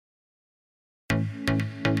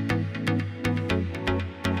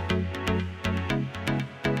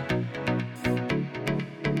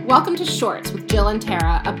Welcome to Shorts with Jill and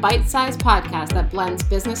Tara, a bite-sized podcast that blends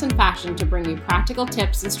business and fashion to bring you practical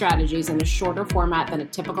tips and strategies in a shorter format than a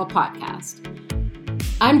typical podcast.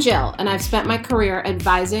 I'm Jill, and I've spent my career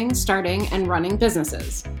advising, starting, and running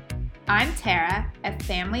businesses. I'm Tara, a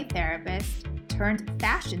family therapist turned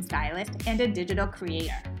fashion stylist and a digital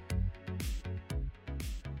creator.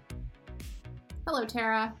 Hello,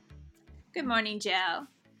 Tara. Good morning, Jill.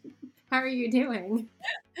 How are you doing?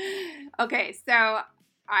 Okay, so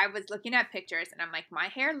I was looking at pictures and I'm like, my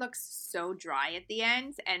hair looks so dry at the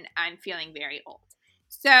ends and I'm feeling very old.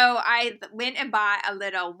 So I went and bought a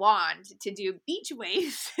little wand to do beach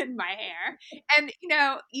waves in my hair. And,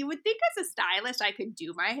 you would think as a stylist I could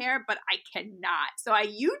do my hair, but I cannot. So I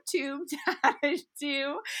YouTubed how to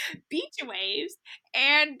do beach waves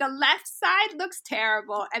and the left side looks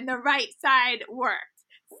terrible and the right side worked.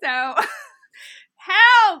 So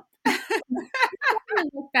help! It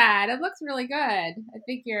doesn't look bad. It looks really good. I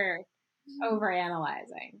think you're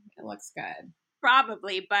overanalyzing. It looks good.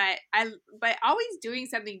 Probably, but always doing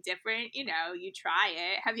something different, you try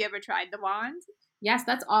it. Have you ever tried the wand? Yes,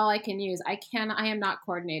 that's all I can use. I am not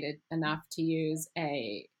coordinated enough to use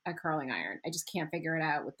a curling iron. I just can't figure it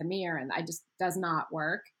out with the mirror, and I just does not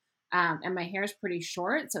work. And my hair is pretty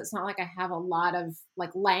short, so it's not like I have a lot of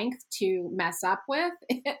length to mess up with.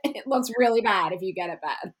 It looks really bad if you get it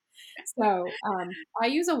bad. So I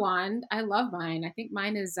use a wand. I love mine. I think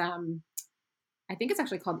mine is I think it's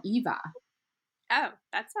actually called Eva. Oh,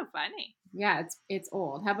 that's so funny. Yeah, it's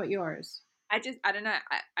old. How about yours? I don't know.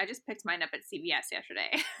 I just picked mine up at CVS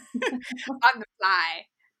yesterday on the fly.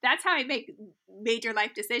 That's how I make major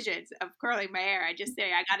life decisions of curling my hair. I just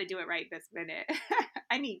say, I got to do it right this minute.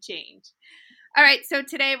 I need change. All right. So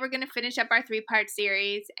today we're going to finish up our 3-part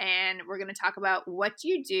series and we're going to talk about what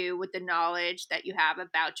you do with the knowledge that you have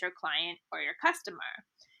about your client or your customer.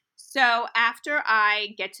 So after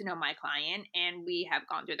I get to know my client and we have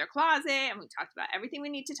gone through their closet and we talked about everything we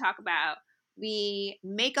need to talk about, we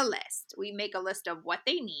make a list. We make a list of what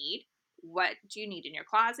they need. What do you need in your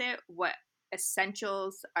closet? What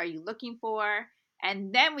essentials are you looking for?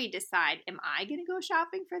 And then we decide, am I going to go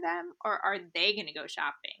shopping for them or are they going to go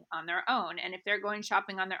shopping on their own? And if they're going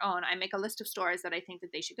shopping on their own, I make a list of stores that I think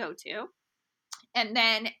that they should go to. And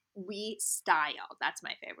then we style. That's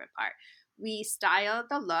my favorite part. We style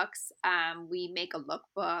the looks. We make a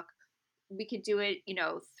lookbook. We could do it,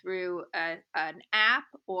 through an app,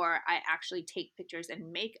 or I actually take pictures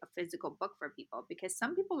and make a physical book for people because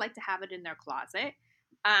some people like to have it in their closet.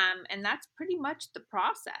 And that's pretty much the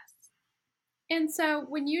process. And so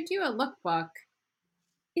when you do a lookbook,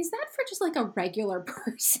 is that for just a regular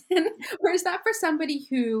person or is that for somebody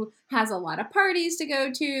who has a lot of parties to go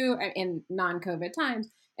to in non-COVID times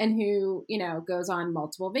and who, goes on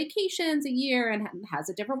multiple vacations a year and has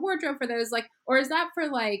a different wardrobe for those? Or is that for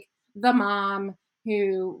the mom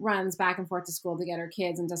who runs back and forth to school to get her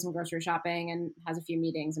kids and does some grocery shopping and has a few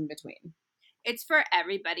meetings in between? It's for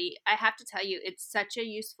everybody. I have to tell you, it's such a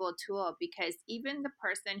useful tool because even the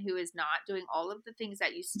person who is not doing all of the things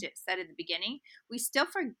that you said at the beginning, we still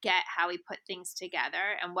forget how we put things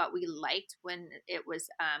together and what we liked when it was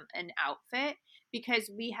an outfit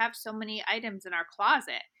because we have so many items in our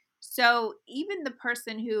closet. So even the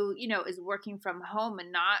person who, is working from home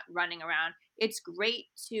and not running around, it's great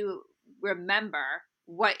to remember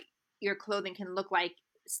what your clothing can look like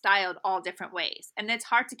styled all different ways. And it's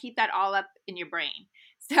hard to keep that all up in your brain.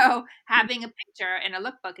 So having a picture and a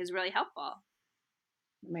lookbook is really helpful.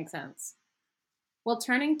 Makes sense. Well,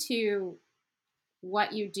 turning to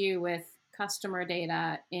what you do with customer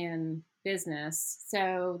data in business.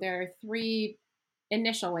 So there are 3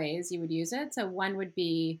 initial ways you would use it. So one would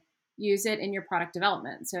be use it in your product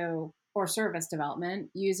development. Or service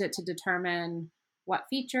development, use it to determine what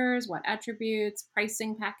features, what attributes,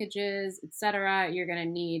 pricing packages, etc. you're going to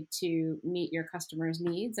need to meet your customers'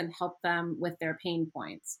 needs and help them with their pain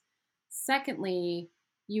points. Secondly,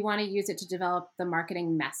 you want to use it to develop the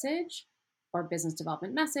marketing message or business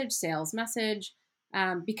development message, sales message,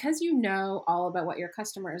 because you know all about what your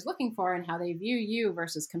customer is looking for and how they view you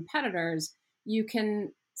versus competitors. You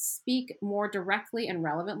can speak more directly and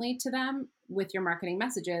relevantly to them with your marketing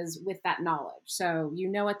messages with that knowledge. So you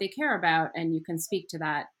know what they care about and you can speak to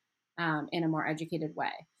that in a more educated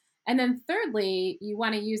way. And then thirdly, you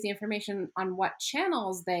want to use the information on what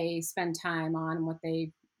channels they spend time on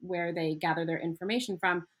and where they gather their information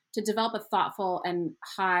from to develop a thoughtful and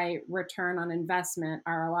high return on investment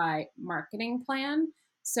ROI marketing plan.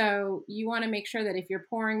 So you want to make sure that if you're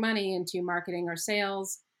pouring money into marketing or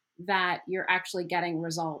sales, that you're actually getting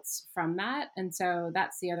results from that. And so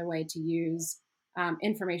that's the other way to use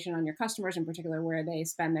information on your customers, in particular, where they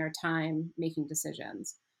spend their time making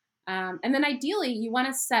decisions. And then ideally, you want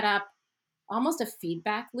to set up almost a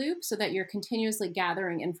feedback loop so that you're continuously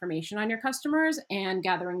gathering information on your customers and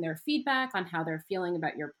gathering their feedback on how they're feeling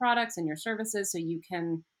about your products and your services so you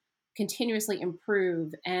can continuously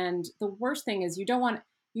improve. And the worst thing is you don't want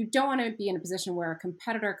to be in a position where a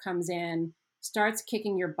competitor comes in, starts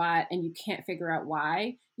kicking your butt, and you can't figure out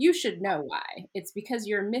why. You should know why. It's because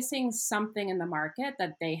you're missing something in the market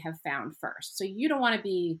that they have found first. So you don't want to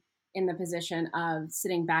be in the position of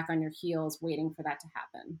sitting back on your heels waiting for that to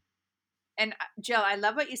happen. And Jill, I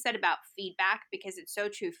love what you said about feedback because it's so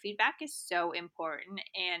true. Feedback is so important,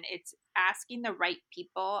 and it's asking the right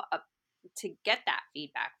people to get that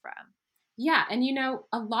feedback from. Yeah. And,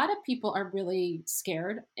 a lot of people are really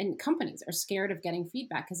scared, and companies are scared of getting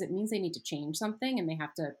feedback because it means they need to change something and they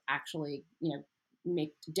have to actually,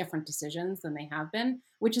 make different decisions than they have been,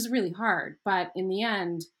 which is really hard. But in the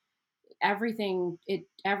end, everything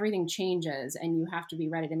changes, and you have to be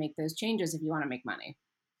ready to make those changes if you want to make money.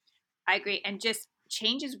 I agree. And just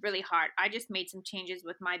change is really hard. I just made some changes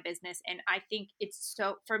with my business, and I think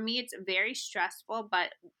for me, it's very stressful.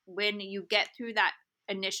 But when you get through that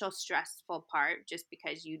initial stressful part, just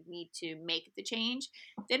because you need to make the change,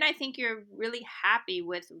 then I think you're really happy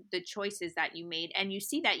with the choices that you made, and you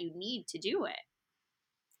see that you need to do it.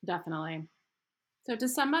 Definitely. So to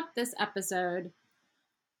sum up this episode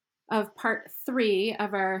of part 3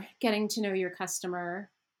 of our Getting to Know Your Customer,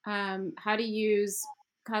 how to use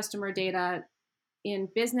customer data in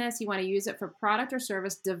business. You want to use it for product or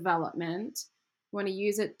service development. You want to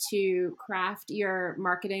use it to craft your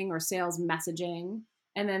marketing or sales messaging.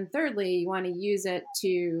 And then thirdly, you want to use it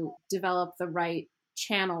to develop the right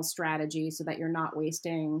channel strategy so that you're not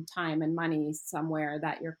wasting time and money somewhere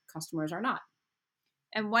that your customers are not.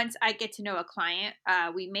 And once I get to know a client,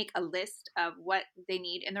 we make a list of what they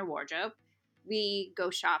need in their wardrobe. We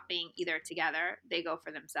go shopping either together, they go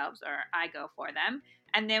for themselves, or I go for them.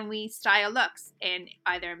 And then we style looks and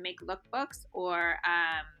either make lookbooks or,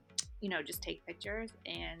 just take pictures.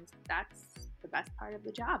 And that's the best part of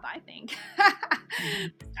the job, I think.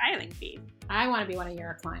 The styling piece. I want to be one of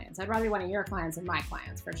your clients. I'd rather be one of your clients than my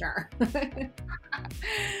clients, for sure.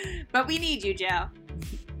 But we need you, Jill.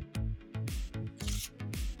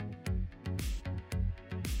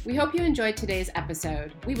 We hope you enjoyed today's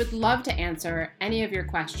episode. We would love to answer any of your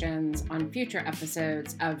questions on future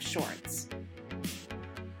episodes of Shorts.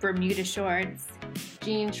 Bermuda shorts,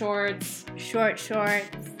 jean shorts, short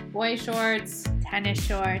shorts, boy shorts, tennis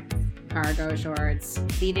shorts, cargo shorts,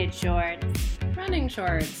 pleated shorts, running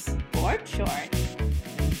shorts, board shorts.